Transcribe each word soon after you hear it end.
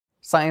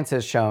Science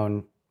has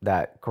shown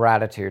that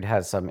gratitude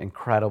has some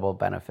incredible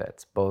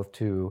benefits, both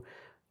to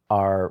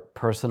our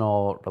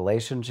personal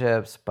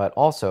relationships, but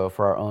also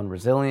for our own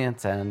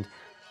resilience and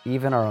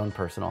even our own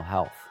personal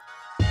health.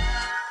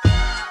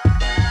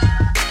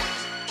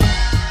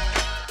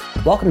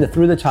 Welcome to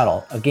Thru the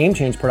Tunnel, a Game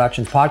Change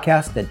Productions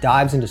podcast that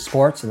dives into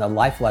sports and the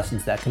life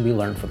lessons that can be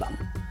learned from them.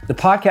 The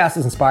podcast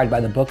is inspired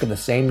by the book of the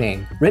same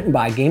name, written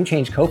by Game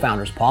Change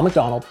co-founders Paul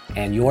McDonald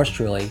and yours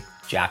truly,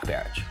 Jack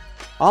Barrage.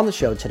 On the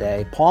show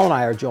today, Paul and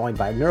I are joined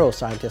by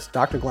neuroscientist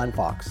Dr. Glenn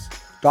Fox.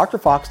 Dr.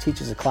 Fox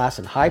teaches a class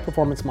in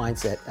high-performance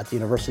mindset at the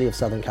University of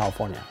Southern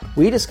California.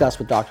 We discuss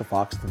with Dr.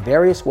 Fox the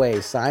various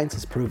ways science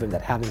has proven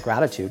that having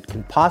gratitude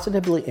can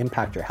positively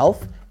impact your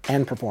health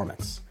and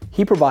performance.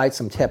 He provides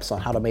some tips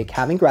on how to make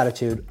having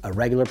gratitude a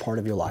regular part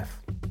of your life.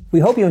 We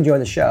hope you enjoy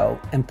the show,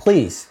 and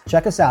please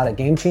check us out at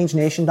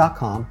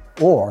GameChangeNation.com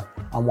or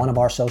on one of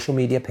our social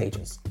media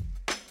pages.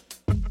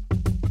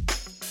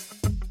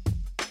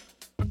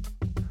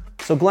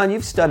 So Glenn,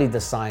 you've studied the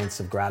science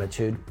of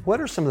gratitude.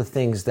 What are some of the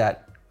things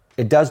that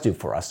it does do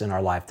for us in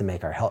our life to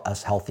make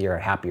us healthier,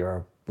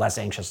 happier, less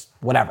anxious,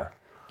 whatever?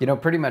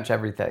 Pretty much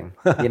everything.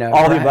 All of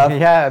the above?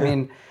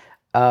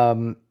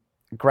 Yeah,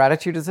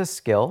 gratitude is a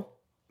skill.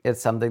 It's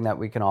something that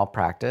we can all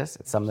practice.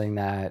 It's something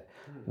that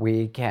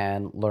we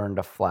can learn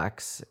to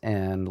flex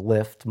and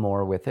lift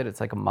more with it.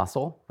 It's like a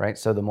muscle, right?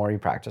 So the more you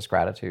practice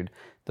gratitude,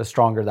 the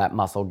stronger that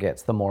muscle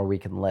gets, the more we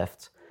can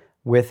lift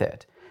with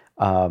it.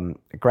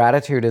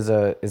 Gratitude is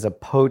a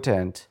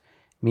potent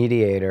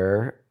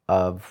mediator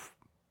of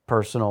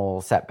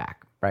personal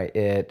setback, right?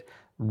 It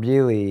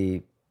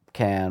really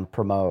can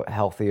promote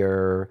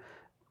healthier,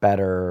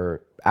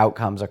 better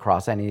outcomes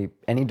across any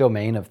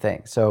domain of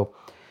things. So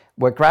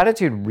what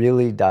gratitude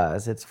really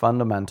does, its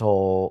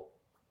fundamental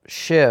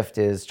shift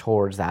is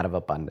towards that of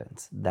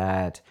abundance,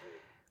 that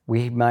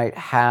we might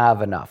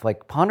have enough.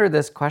 Like, ponder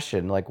this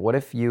question, like, what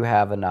if you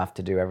have enough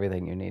to do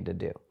everything you need to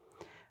do?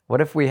 What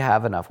if we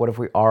have enough? What if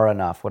we are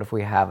enough? What if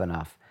we have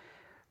enough?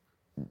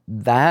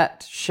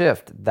 That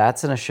shift,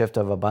 that's in a shift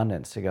of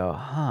abundance to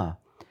go,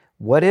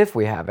 what if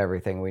we have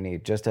everything we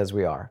need just as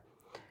we are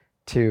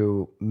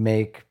to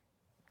make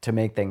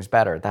things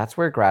better? That's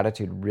where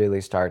gratitude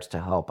really starts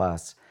to help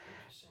us,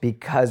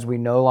 because we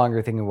no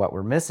longer thinking what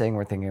we're missing,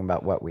 we're thinking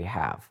about what we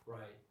have. Right.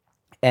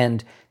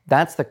 And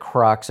that's the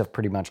crux of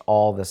pretty much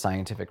all the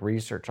scientific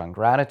research on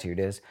gratitude,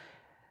 is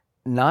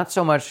not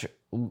so much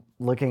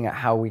looking at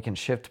how we can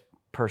shift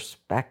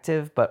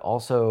perspective, but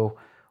also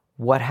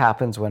what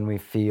happens when we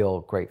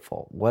feel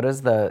grateful. What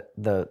is the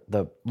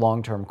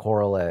long-term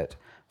correlate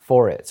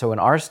for it? So in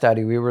our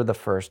study, we were the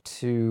first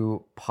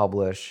to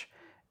publish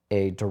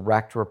a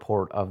direct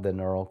report of the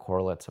neural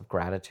correlates of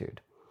gratitude.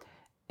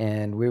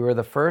 And we were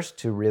the first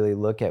to really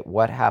look at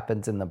what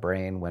happens in the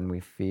brain when we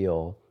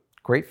feel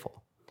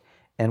grateful.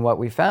 And what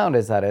we found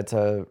is that it's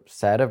a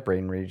set of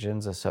brain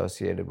regions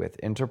associated with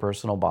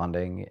interpersonal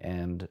bonding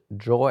and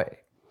joy.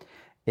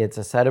 It's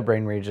a set of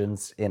brain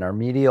regions in our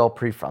medial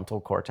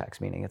prefrontal cortex,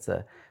 meaning it's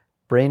a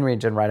brain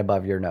region right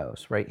above your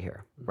nose, right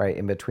here, right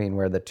in between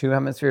where the two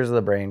hemispheres of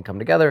the brain come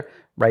together,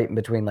 right in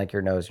between like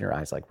your nose and your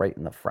eyes, like right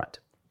in the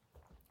front.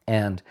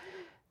 And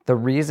the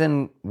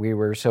reason we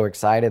were so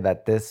excited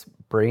that this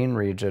brain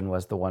region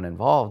was the one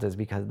involved is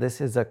because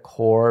this is a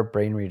core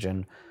brain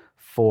region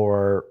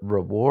for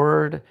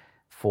reward,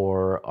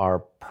 for our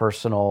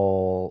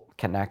personal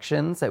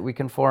connections that we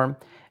can form,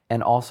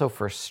 and also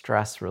for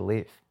stress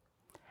relief.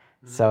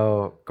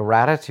 So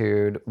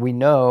gratitude, we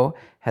know,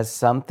 has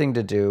something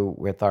to do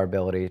with our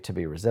ability to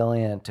be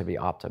resilient, to be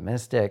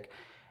optimistic.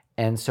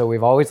 And so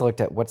we've always looked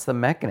at what's the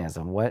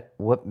mechanism,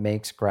 what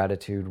makes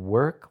gratitude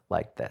work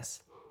like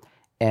this?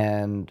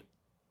 And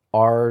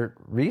our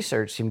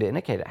research seemed to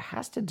indicate it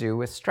has to do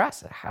with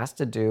stress. It has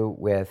to do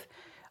with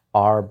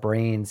our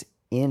brain's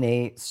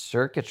innate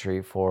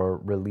circuitry for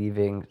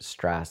relieving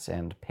stress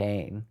and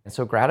pain. And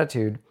so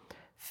gratitude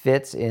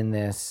fits in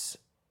this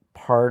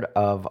part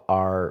of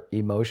our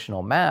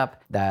emotional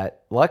map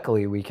that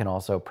luckily we can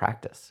also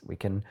practice. We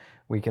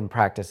can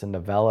practice and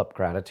develop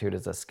gratitude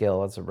as a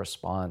skill, as a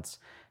response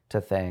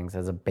to things,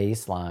 as a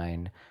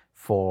baseline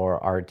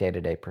for our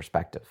day-to-day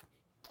perspective.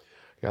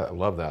 Yeah, I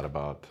love that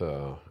about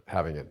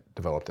having it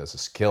developed as a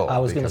skill. I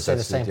was going to say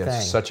the same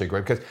thing. Such a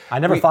great, because I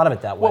never thought of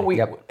it that way.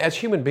 Well, as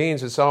human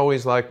beings, it's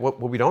always like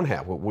what we don't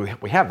have.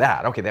 We have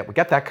that. Okay, we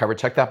got that covered.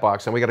 Check that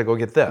box, and we got to go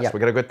get this. Yep.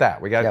 We got to get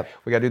that. We got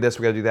to do this.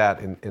 We got to do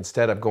that. And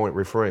instead of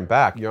referring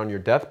back, you're on your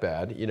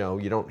deathbed. You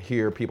don't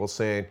hear people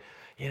saying,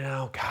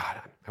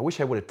 God, I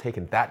wish I would have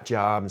taken that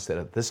job instead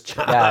of this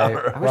job.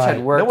 Yeah, I wish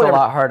I'd worked a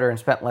lot harder and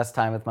spent less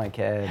time with my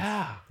kids.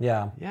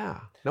 Yeah.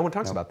 No one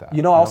talks about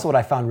that. Also what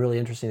I found really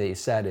interesting that you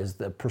said is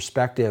the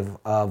perspective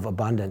of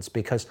abundance,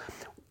 because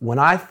when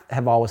I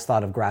have always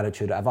thought of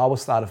gratitude, I've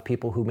always thought of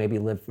people who maybe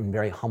live in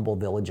very humble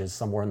villages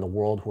somewhere in the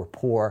world who are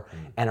poor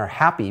and are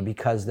happy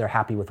because they're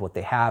happy with what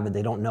they have and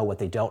they don't know what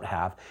they don't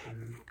have.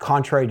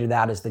 Contrary to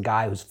that is the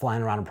guy who's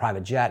flying around in a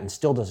private jet and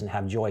still doesn't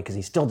have joy because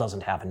he still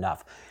doesn't have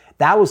enough.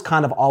 That was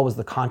kind of always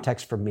the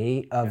context for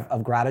me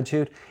of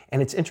gratitude.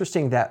 And it's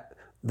interesting that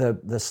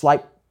the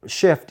slight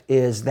shift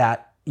is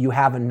that you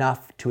have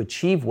enough to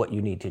achieve what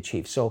you need to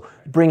achieve. So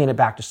bringing it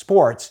back to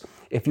sports,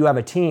 if you have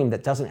a team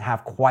that doesn't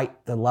have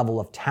quite the level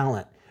of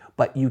talent,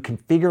 but you can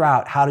figure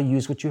out how to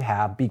use what you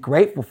have, be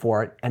grateful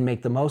for it, and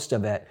make the most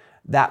of it,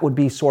 that would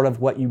be sort of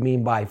what you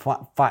mean by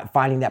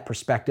finding that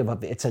perspective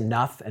of it's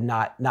enough and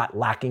not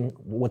lacking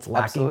what's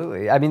lacking.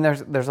 Absolutely. I mean,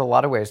 there's a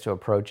lot of ways to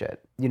approach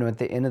it. You know, at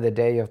the end of the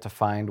day, you have to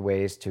find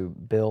ways to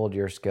build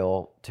your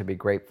skill to be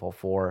grateful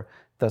for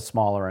the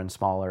smaller and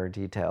smaller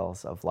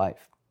details of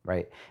life,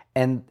 right?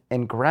 And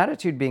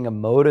gratitude being a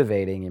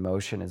motivating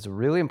emotion is a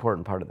really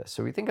important part of this.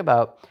 So we think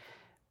about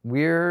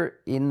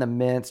we're in the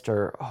midst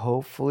or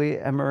hopefully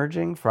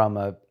emerging from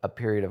a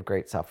period of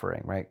great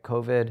suffering, right?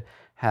 COVID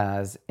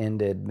has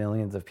ended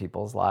millions of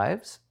people's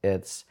lives.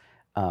 It's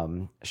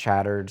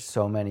shattered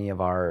so many of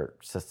our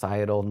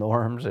societal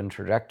norms and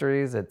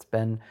trajectories. It's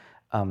been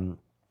a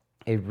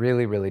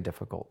really, really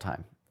difficult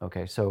time.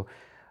 Okay, so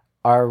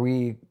are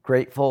we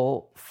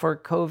grateful for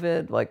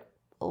COVID? Like,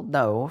 well,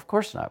 no, of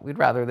course not. We'd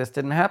rather this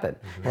didn't happen.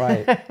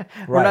 Right.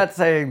 We're not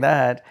saying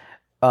that,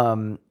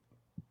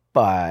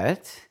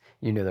 but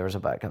you knew there was a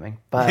but coming.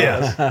 But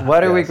yes.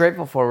 What are we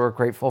grateful for? We're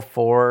grateful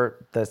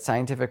for the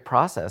scientific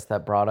process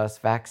that brought us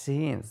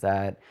vaccines,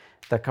 that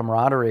the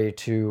camaraderie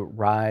to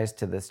rise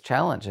to this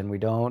challenge. And we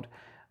don't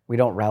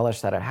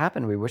relish that it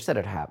happened. We wish that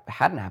it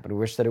hadn't happened. We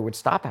wish that it would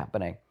stop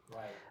happening.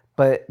 Right.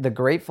 But the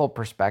grateful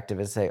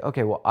perspective is say,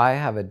 okay, well, I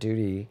have a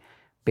duty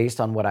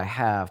based on what I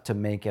have to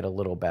make it a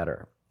little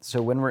better.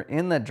 So when we're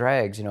in the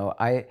dregs, you know,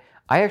 I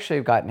actually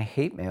have gotten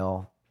hate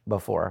mail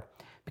before,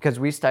 because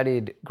we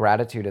studied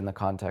gratitude in the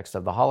context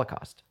of the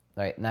Holocaust,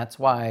 right? And that's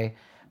why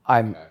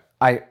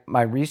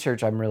my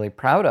research I'm really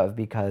proud of,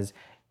 because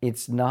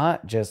it's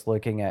not just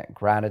looking at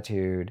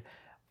gratitude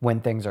when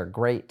things are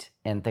great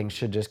and things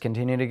should just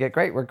continue to get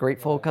great. We're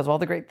grateful because of all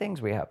the great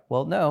things we have.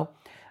 Well, no,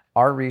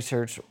 our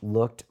research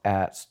looked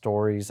at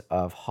stories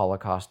of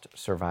Holocaust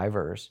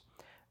survivors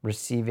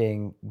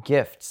receiving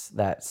gifts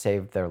that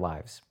saved their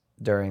lives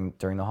during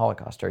the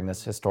Holocaust, during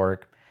this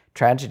historic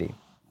tragedy.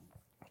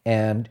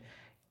 And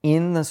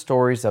in the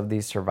stories of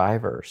these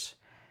survivors,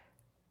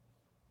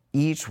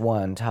 each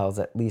one tells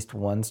at least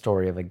one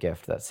story of a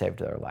gift that saved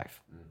their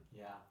life.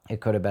 Yeah. It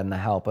could have been the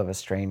help of a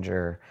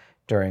stranger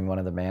during one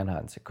of the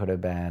manhunts. It could have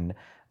been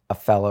a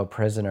fellow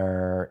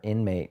prisoner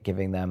inmate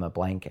giving them a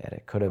blanket.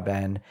 It could have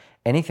been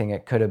anything.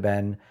 It could have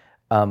been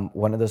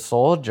one of the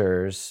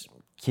soldiers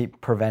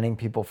keep preventing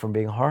people from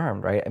being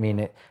harmed, right? I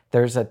mean,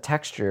 there's a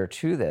texture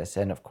to this.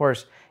 And of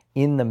course,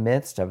 in the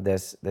midst of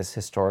this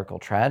historical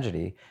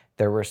tragedy,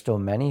 there were still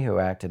many who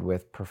acted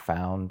with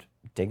profound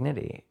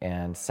dignity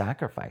and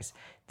sacrifice.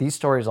 These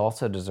stories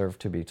also deserve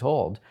to be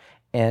told.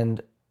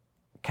 And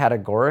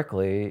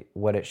categorically,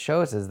 what it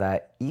shows is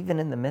that even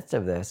in the midst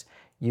of this,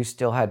 you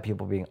still had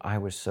people being, I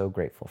was so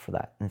grateful for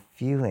that, and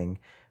feeling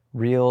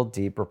real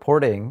deep,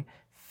 reporting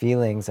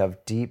feelings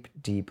of deep,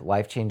 deep,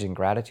 life-changing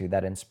gratitude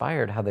that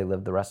inspired how they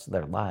lived the rest of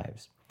their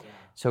lives. Yeah.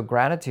 So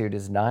gratitude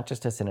is not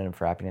just a synonym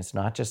for happiness,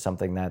 not just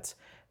something that's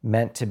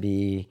meant to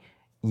be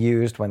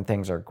used when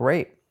things are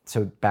great.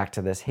 So back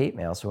to this hate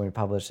mail. So when we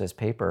published this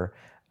paper,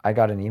 I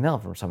got an email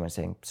from someone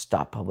saying,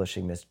 stop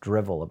publishing this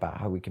drivel about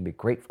how we can be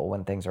grateful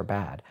when things are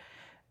bad.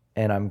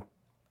 And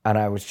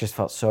I was just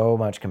felt so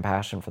much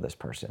compassion for this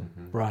person.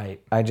 Mm-hmm.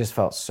 Right. I just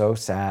felt so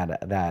sad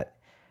that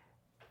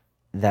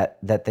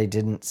they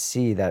didn't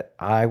see that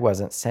I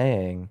wasn't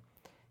saying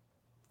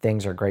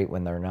things are great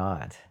when they're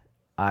not.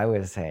 I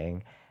was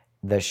saying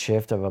the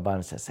shift of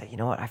abundance to say, you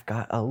know what, I've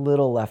got a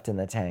little left in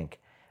the tank.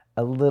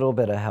 A little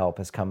bit of help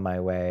has come my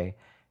way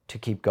to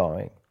keep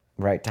going,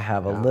 right? To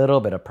have a little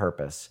bit of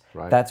purpose.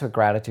 Right. That's what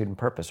gratitude and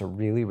purpose are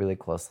really, really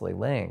closely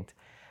linked.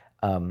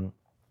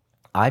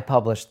 I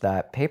published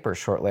that paper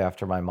shortly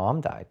after my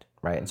mom died,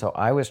 right? And so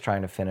I was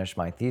trying to finish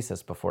my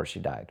thesis before she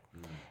died,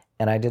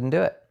 and I didn't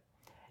do it.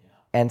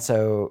 And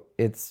so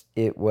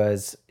it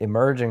was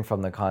emerging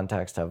from the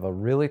context of a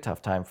really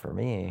tough time for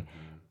me.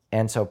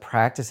 And so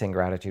practicing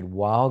gratitude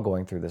while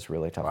going through this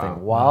really tough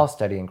thing, while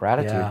studying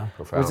gratitude,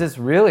 was this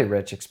really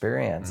rich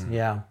experience.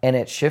 Yeah. And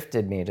it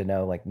shifted me to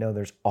know, like, no,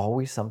 there's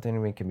always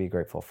something we can be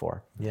grateful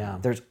for. Yeah.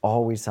 There's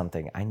always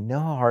something. I know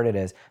how hard it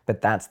is,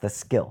 but that's the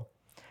skill.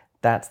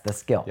 That's the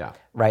skill. Yeah.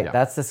 Right? Yeah.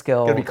 That's the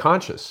skill. You gotta be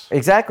conscious.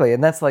 Exactly.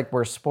 And that's like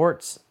where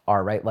sports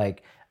are, right?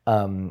 Like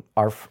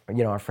our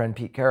friend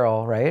Pete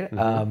Carroll, right?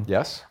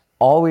 Yes.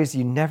 Always,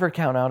 you never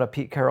count out a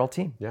Pete Carroll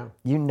team. Yeah.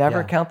 You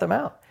never count them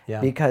out. Yeah.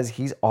 Because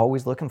he's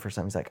always looking for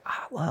something. He's like,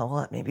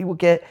 well, maybe we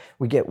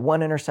get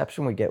one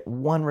interception, we get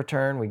one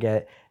return, we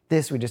get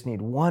this. We just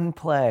need one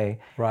play.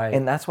 Right.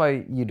 And that's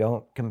why you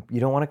don't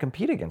want to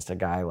compete against a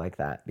guy like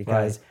that,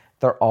 because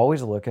they're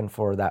always looking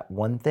for that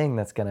one thing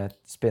that's going to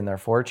spin their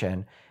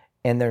fortune,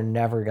 and they're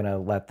never going to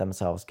let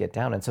themselves get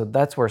down. And so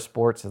that's where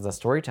sports as a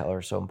storyteller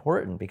is so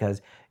important,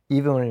 because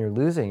even when you're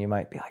losing, you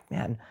might be like,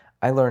 man,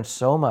 I learned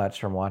so much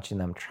from watching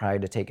them try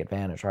to take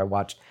advantage. Or I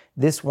watched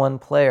this one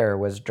player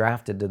was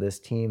drafted to this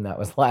team that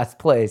was last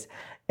place,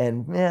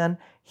 and man,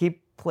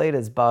 he played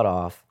his butt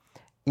off.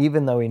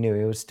 even though he knew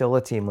he was still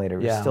a team leader,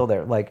 he was still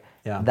there. Like,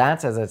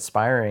 that's as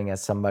inspiring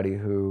as somebody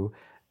who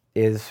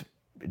is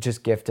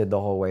just gifted the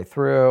whole way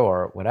through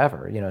or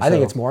whatever, you know. I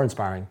think it's more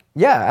inspiring.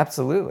 Yeah,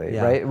 absolutely,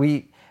 right?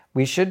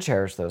 We should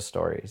cherish those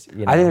stories.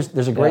 You know? I think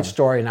there's a great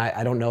story, and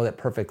I don't know that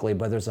perfectly,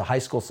 but there's a high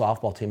school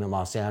softball team in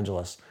Los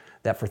Angeles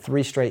that for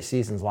 3 straight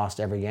seasons lost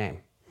every game.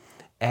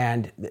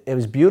 And it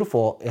was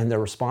beautiful, and their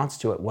response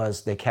to it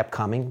was they kept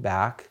coming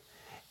back,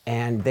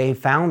 and they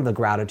found the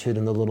gratitude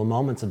in the little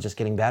moments of just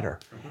getting better.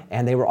 Mm-hmm.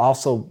 And they were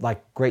also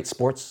like great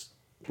sports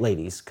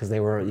ladies, because they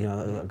were, you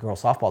know, a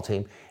girls softball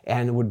team,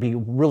 and would be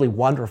really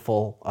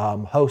wonderful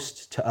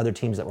hosts to other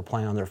teams that were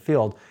playing on their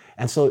field.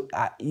 And so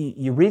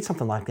you read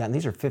something like that, and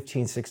these are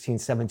 15, 16,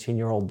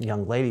 17-year-old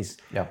young ladies,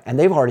 and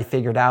they've already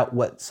figured out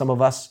what some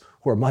of us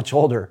who are much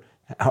older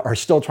are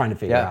still trying to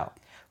figure out.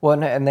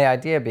 Well, and the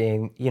idea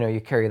being, you know,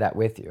 you carry that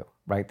with you,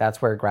 right?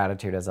 That's where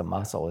gratitude as a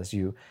muscle is.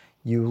 You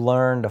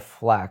learn to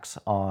flex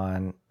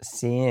on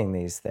seeing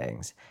these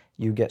things.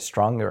 You get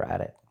stronger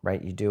at it,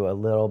 right? You do a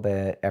little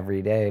bit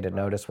every day to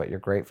notice what you're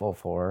grateful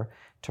for,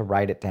 to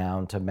write it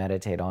down, to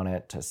meditate on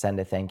it, to send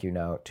a thank you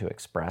note, to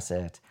express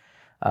it.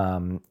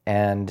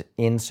 And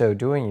in so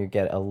doing, you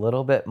get a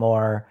little bit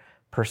more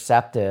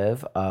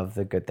perceptive of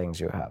the good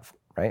things you have,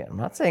 right? I'm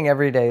not saying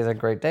every day is a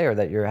great day or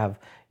that you're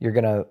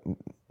going to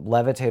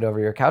levitate over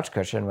your couch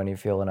cushion when you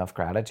feel enough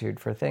gratitude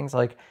for things.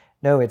 Like,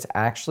 no, it's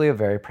actually a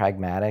very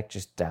pragmatic,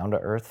 just down to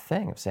earth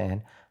thing of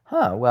saying,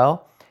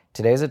 well,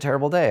 today's a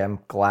terrible day. I'm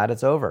glad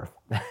it's over.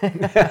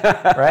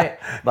 Right?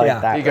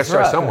 Like that. You got to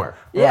start somewhere.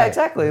 Yeah,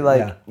 exactly.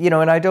 Like, you know,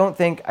 and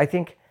I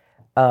think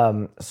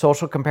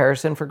social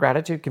comparison for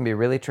gratitude can be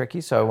really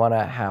tricky. So I want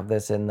to have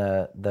this in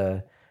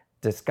the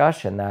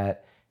discussion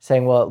that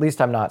saying, well, at least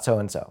I'm not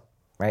so-and-so,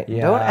 right?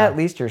 Yeah. Don't at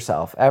least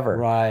yourself ever.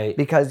 Right.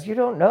 Because you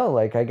don't know,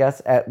 like, I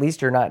guess at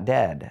least you're not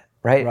dead,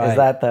 right? Is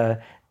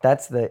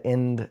that's the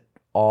end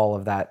all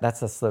of that. That's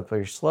the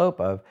slippery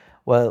slope of,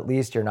 well, at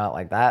least you're not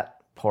like that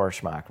poor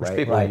schmuck, right?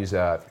 People like, use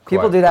that.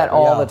 People do that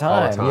all the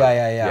time.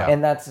 Yeah.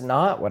 And that's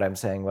not what I'm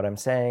saying. What I'm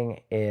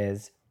saying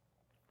is,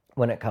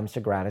 when it comes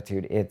to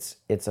gratitude, it's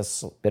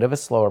a bit of a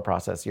slower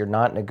process. You're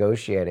not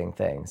negotiating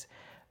things,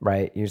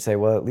 right? You say,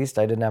 well, at least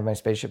I didn't have my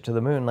spaceship to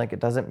the moon. Like, it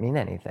doesn't mean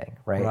anything,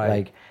 right?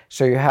 Like,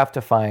 so you have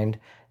to find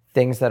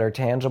things that are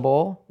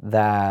tangible,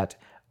 that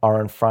are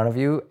in front of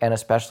you, and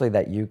especially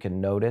that you can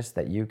notice,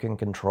 that you can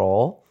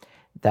control,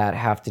 that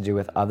have to do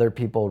with other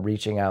people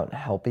reaching out and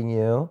helping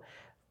you,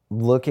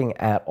 looking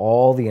at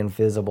all the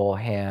invisible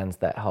hands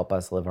that help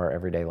us live our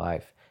everyday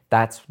life.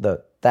 That's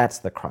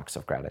the crux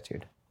of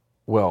gratitude.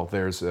 Well,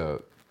 there's a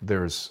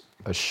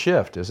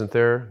shift, isn't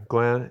there,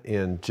 Glenn,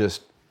 in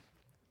just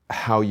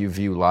how you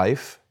view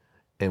life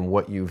and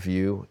what you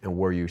view and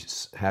where you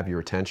have your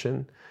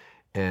attention.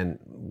 And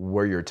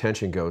where your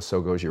attention goes,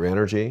 so goes your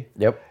energy.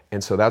 Yep.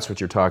 And so that's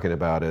what you're talking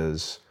about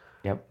is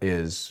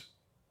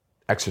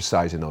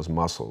exercising those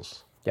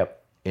muscles.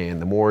 Yep.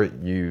 And the more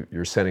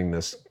you're sending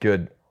this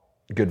good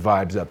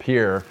vibes up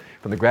here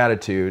from the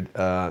gratitude,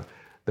 the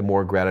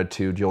more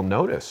gratitude you'll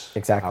notice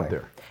out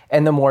there.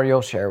 And the more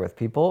you'll share with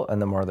people,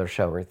 and the more they'll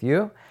share with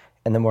you,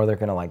 and the more they're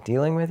going to like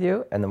dealing with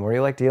you, and the more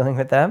you like dealing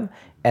with them,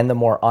 and the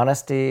more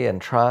honesty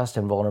and trust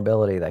and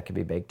vulnerability that can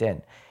be baked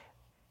in.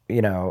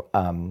 You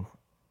know,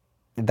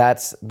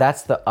 that's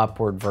the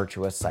upward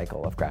virtuous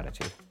cycle of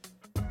gratitude.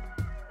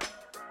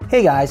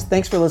 Hey guys,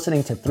 thanks for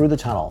listening to Through the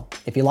Tunnel.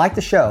 If you like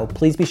the show,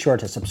 please be sure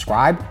to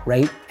subscribe,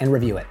 rate, and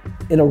review it.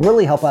 It'll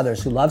really help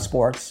others who love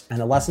sports and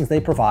the lessons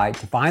they provide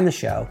to find the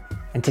show,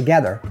 and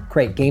together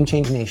create Game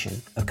Change Nation,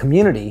 a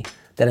community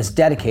that is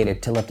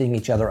dedicated to lifting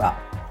each other up.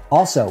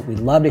 Also, we'd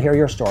love to hear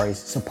your stories,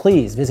 so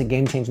please visit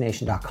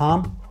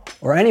GameChangeNation.com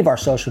or any of our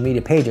social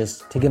media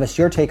pages to give us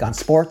your take on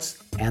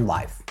sports and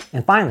life.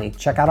 And finally,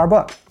 check out our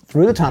book,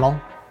 Through the Tunnel,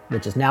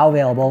 which is now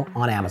available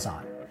on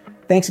Amazon.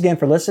 Thanks again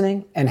for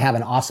listening, and have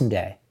an awesome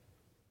day.